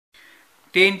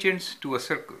Tangents to a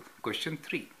circle. Question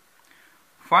 3.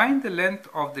 Find the length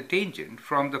of the tangent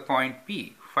from the point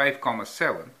P 5,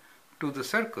 7 to the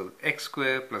circle x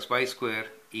square plus y square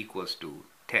equals to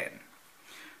 10.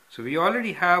 So we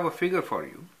already have a figure for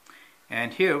you,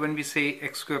 and here when we say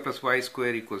x square plus y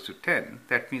square equals to 10,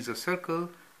 that means a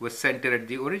circle with center at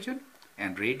the origin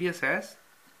and radius as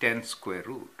 10 square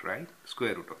root, right?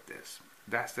 Square root of this.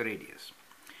 That's the radius.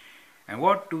 And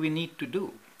what do we need to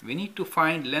do? We need to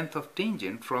find length of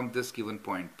tangent from this given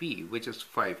point P, which is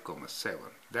 5, 7.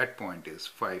 That point is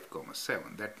 5,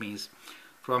 7. That means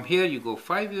from here you go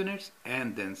 5 units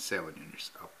and then 7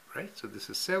 units up, right? So this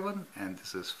is 7 and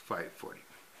this is 540.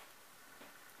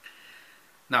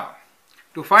 Now,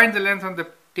 to find the length of the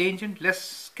tangent, let's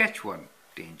sketch one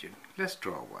tangent. Let's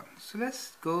draw one. So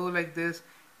let's go like this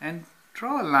and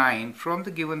draw a line from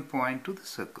the given point to the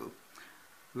circle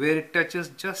where it touches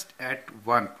just at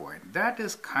one point. That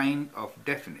is kind of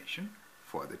definition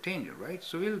for the tangent, right?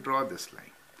 So we'll draw this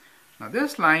line. Now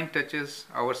this line touches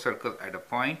our circle at a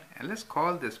point, and let's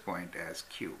call this point as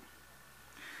Q.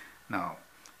 Now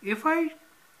if I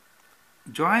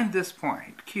join this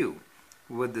point Q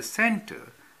with the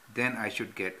center, then I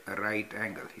should get a right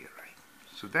angle here, right?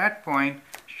 So that point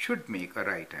should make a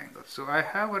right angle. So I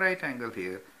have a right angle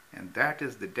here, and that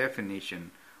is the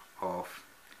definition of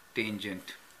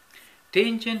tangent.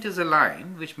 Tangent is a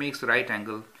line which makes a right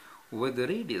angle with the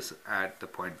radius at the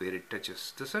point where it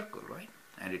touches the circle, right?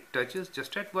 And it touches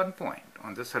just at one point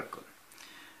on the circle.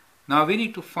 Now we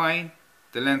need to find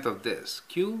the length of this,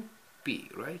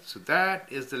 QP, right? So that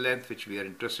is the length which we are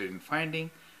interested in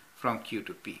finding from Q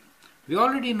to P. We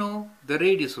already know the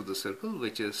radius of the circle,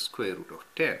 which is square root of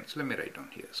 10. So let me write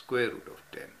down here, square root of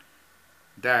 10.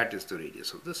 That is the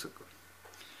radius of the circle.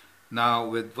 Now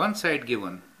with one side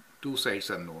given, two sides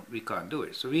are known, we can't do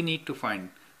it. So we need to find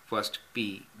first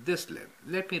P, this length.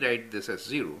 Let me write this as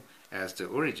 0 as the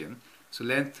origin. So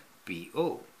length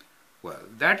PO. Well,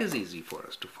 that is easy for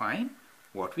us to find.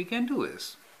 What we can do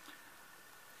is,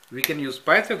 we can use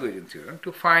Pythagorean theorem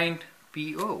to find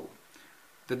PO.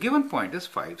 The given point is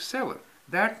 5, 7.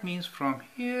 That means from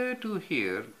here to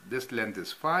here, this length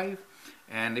is 5.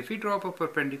 And if we drop a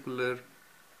perpendicular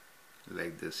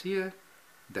like this here,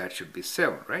 that should be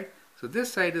 7, right? So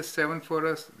this side is 7 for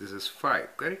us, this is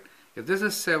 5, correct? If this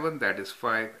is 7, that is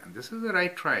 5, and this is the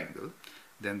right triangle,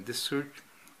 then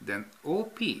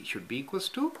OP should be equals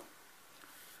to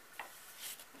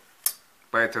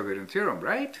Pythagorean theorem,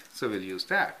 right? So we'll use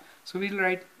that. So we'll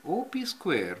write OP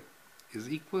square is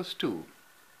equals to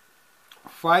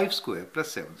 5 square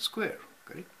plus 7 square,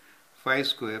 correct? 5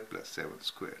 square plus 7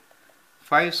 square.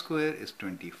 5 square is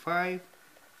 25,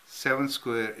 7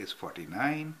 square is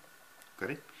 49,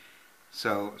 correct?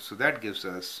 So that gives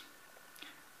us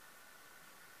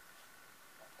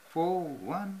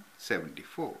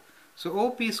 74. So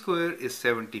OP square is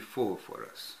 74 for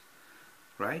us,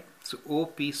 right? So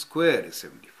OP square is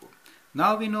 74.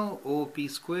 Now we know OP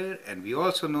square, and we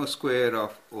also know square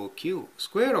of OQ.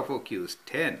 Square of OQ is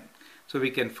 10. So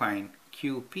we can find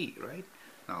QP, right?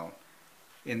 Now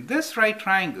in this right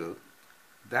triangle,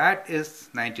 that is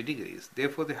 90 degrees.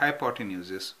 Therefore the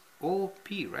hypotenuse is OP,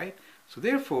 right? So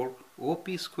therefore OP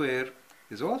square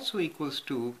is also equals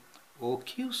to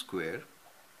OQ square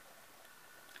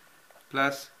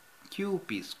plus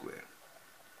QP square,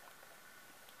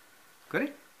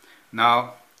 correct?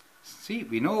 Now see,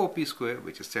 we know OP square,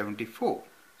 which is 74.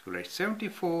 So write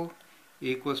 74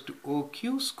 equals to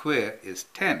OQ square is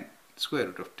 10. Square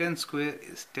root of 10 square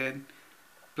is 10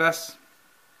 plus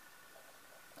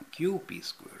QP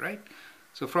square, right?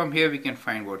 So from here we can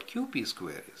find what QP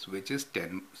square is, which is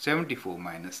 74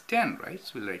 minus 10, right?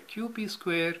 So we'll write QP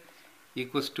square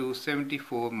equals to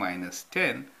 74 minus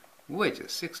 10, which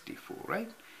is 64, right?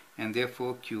 And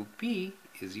therefore QP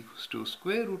is equals to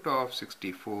square root of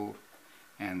 64,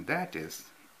 and that is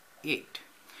 8.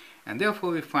 And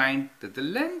therefore we find that the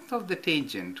length of the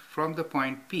tangent from the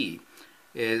point P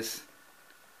is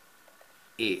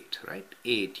 8, right?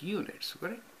 8 units,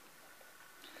 correct?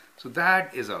 So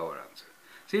that is our answer.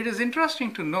 See, it is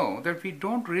interesting to know that we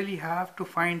don't really have to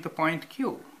find the point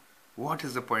Q. What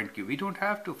is the point Q? We don't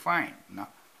have to find now,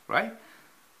 right?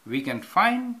 We can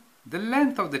find the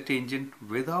length of the tangent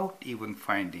without even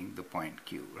finding the point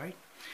Q, right?